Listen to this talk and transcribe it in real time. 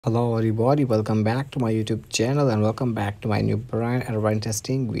Hello everybody, welcome back to my YouTube channel and welcome back to my new brand and run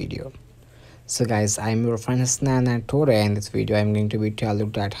testing video. So guys, I'm your friend Hasnan and today in this video I'm going to be telling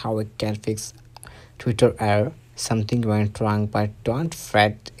you that how we can fix Twitter error. Something went wrong, but don't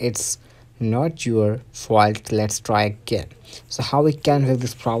fret, it's not your fault. Let's try again. So how we can fix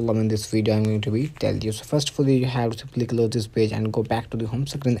this problem in this video I'm going to be tell you. So first of all, you have to simply close this page and go back to the home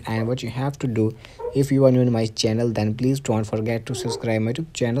screen, and what you have to do, if you are new in my channel, then please don't forget to subscribe my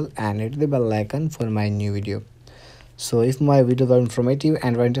YouTube channel and hit the bell icon for my new video. So if my videos are informative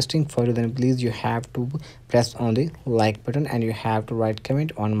and very interesting for you, then please you have to press on the like button, and you have to write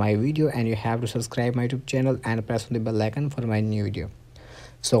comment on my video, and you have to subscribe my YouTube channel and press on the bell icon for my new video.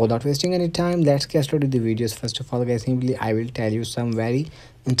 So without wasting any time, let's get started with the videos. First of all guys, simply I will tell you some very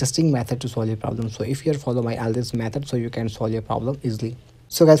interesting method to solve your problem. So if you follow my all this method, so you can solve your problem easily.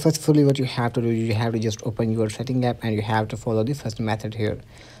 So guys, first of all, what you have to do, you have to just open your setting app and you have to follow the first method here.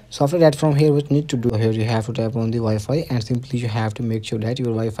 So after that, from here what you need to do, here you have to tap on the Wi-Fi, and simply you have to make sure that your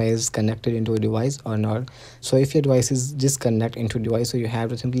Wi-Fi is connected into a device or not. So if your device is disconnect into device, so you have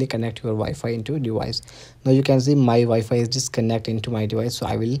to simply connect your Wi-Fi into device. Now you can see my Wi-Fi is disconnect into my device, so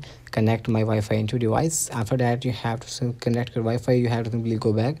I will connect my Wi-Fi into device. After that, you have to connect your Wi-Fi. You have to simply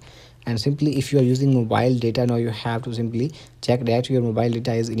go back, and simply if you are using mobile data, now you have to simply check that your mobile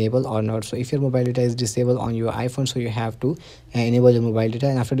data is enabled or not. So if your mobile data is disabled on your iPhone, so you have to enable your mobile data,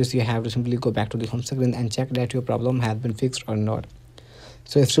 and after this you have to simply go back to the home screen and check that your problem has been fixed or not.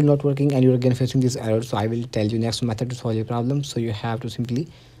 So if still not working and you're again facing this error, so I will tell you next method to solve your problem. So you have to simply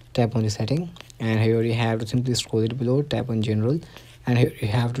tap on the setting, and here you have to simply scroll it below, tap on general, and here you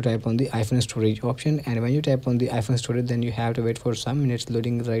have to type on the iPhone storage option. And when you tap on the iPhone storage, then you have to wait for some minutes,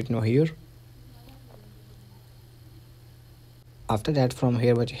 loading right now here. After that, from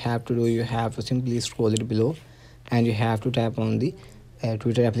here what you have to do, you have to simply scroll it below, and you have to tap on the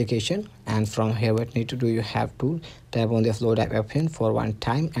Twitter application, and from here what you need to do, you have to tap on the upload app option for one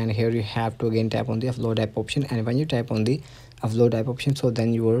time, and here you have to again tap on the upload app option. And when you tap on the upload app option, so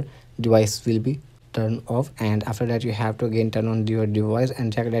then your device will be turn off, and after that you have to again turn on your device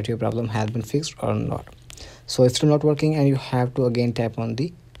and check that your problem has been fixed or not. So it's still not working, and you have to again tap on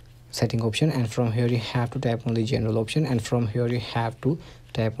the setting option, and from here you have to tap on the general option, and from here you have to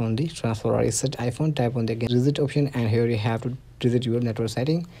tap on the transfer or reset iPhone, tap on the again reset option, and here you have to reset your network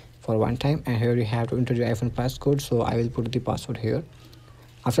setting for one time, and here you have to enter your iPhone passcode. So I will put the password here.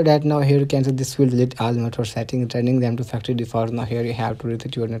 After that, now here you can see this will delete all network settings, turning them to factory default. Now here you have to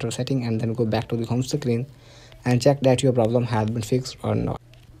reset your network setting and then go back to the home screen and check that your problem has been fixed or not.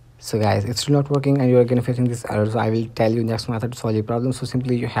 So guys, it's still not working and you're again facing this error, so I will tell you next method to solve your problem. So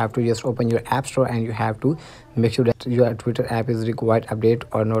simply you have to just open your app store, and you have to make sure that your Twitter app is required update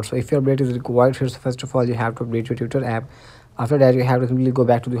or not. So if your update is required here, so first of all you have to update your Twitter app. After that, you have to simply go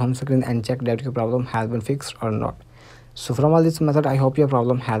back to the home screen and check that your problem has been fixed or not. So from all this method, I hope your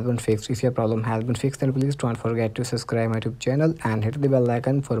problem has been fixed. If your problem has been fixed, then please don't forget to subscribe my YouTube channel and hit the bell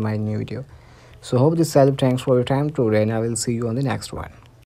icon for my new video. So hope this helped. Thanks for your time today, and I will see you on the next one.